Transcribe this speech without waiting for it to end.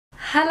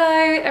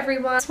Hello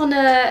everyone, I just want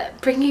to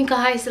bring you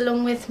guys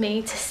along with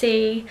me to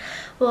see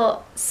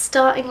what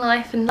starting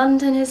life in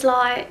London is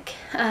like,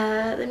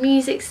 the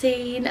music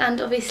scene and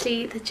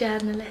obviously the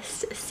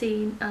journalist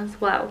scene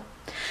as well.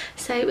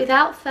 So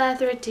without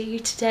further ado,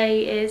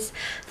 today is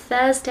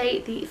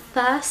Thursday the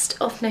 1st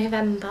of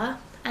November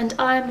and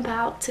I am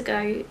about to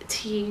go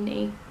to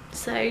uni,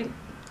 so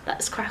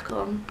let's crack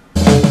on.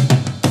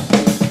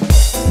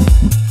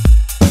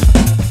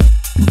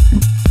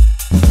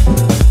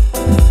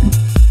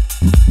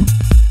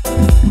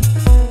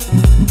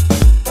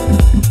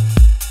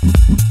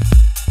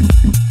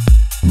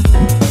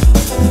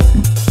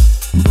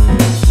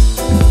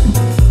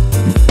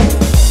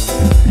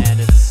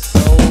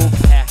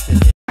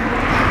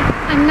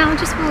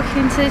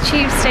 To the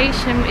tube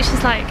station, which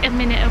is like a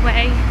minute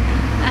away,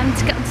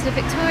 to get onto the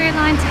Victoria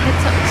line to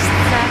head up to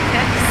the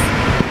circus.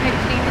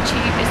 Hopefully the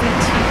tube isn't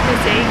too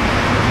busy.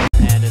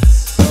 And it's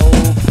so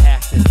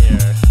packed in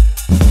here.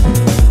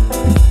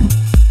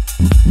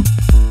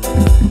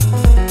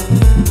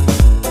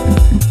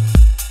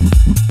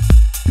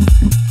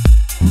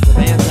 The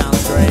band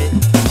sounds great.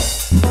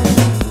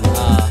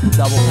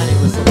 Double penny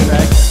whistle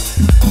tracks.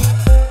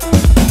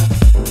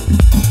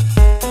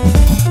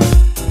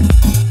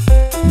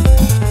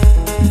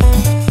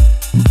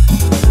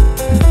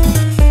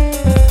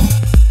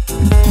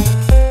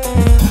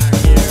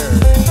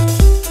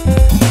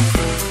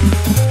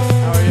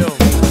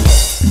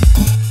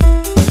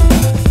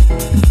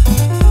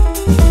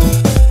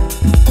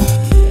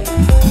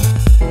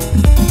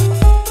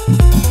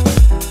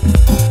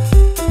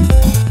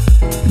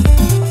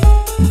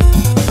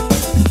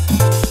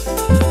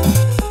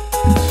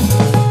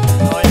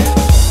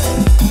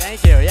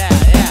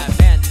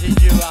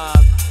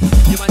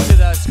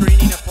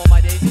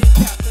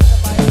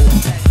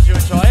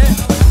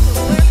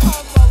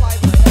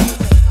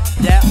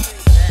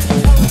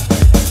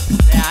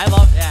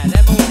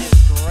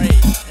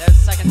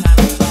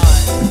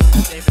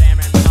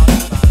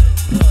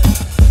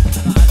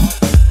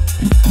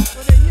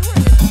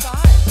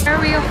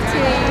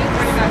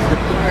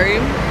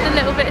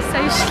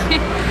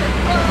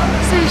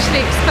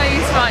 Socially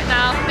exposed right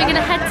now. We're going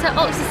to head to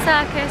Oxford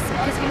Circus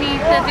because we need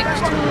the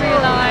Victoria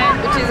line.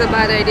 Which is a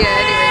bad idea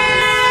anyway.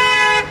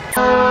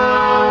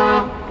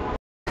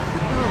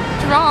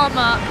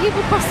 Drama.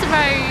 People cross the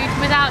road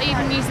without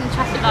even using the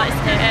traffic lights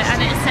here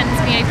and it sends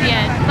me over the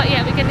edge. But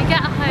yeah, we're going to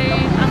get home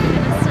and we're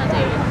going to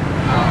study.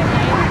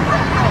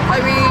 I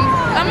mean,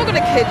 I'm not going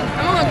to kid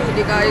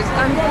you guys.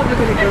 I'm probably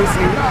going to go to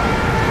sleep.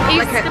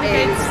 He's going to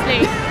go to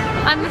sleep.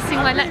 I'm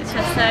missing my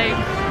lecture, so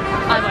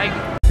I won't.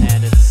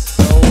 And it's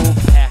so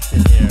packed in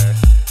here.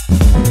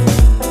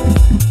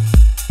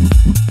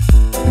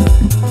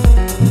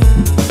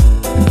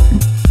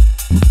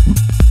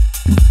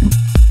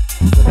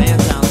 The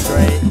band sounds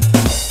great.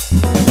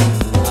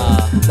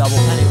 Double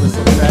penny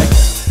whistle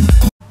tracks.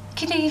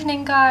 Good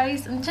evening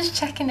guys, I'm just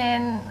checking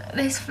in.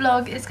 This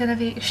vlog is going to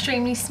be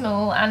extremely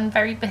small and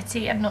very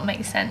bitty and not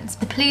make sense.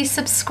 Please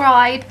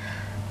subscribe,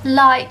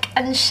 like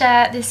and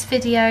share this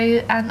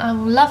video and I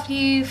will love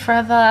you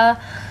forever.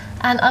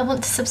 And I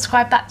want to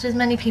subscribe back to as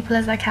many people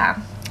as I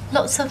can.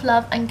 Lots of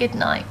love and good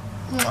night.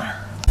 Mwah.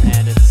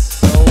 And it's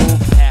so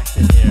packed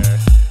in here.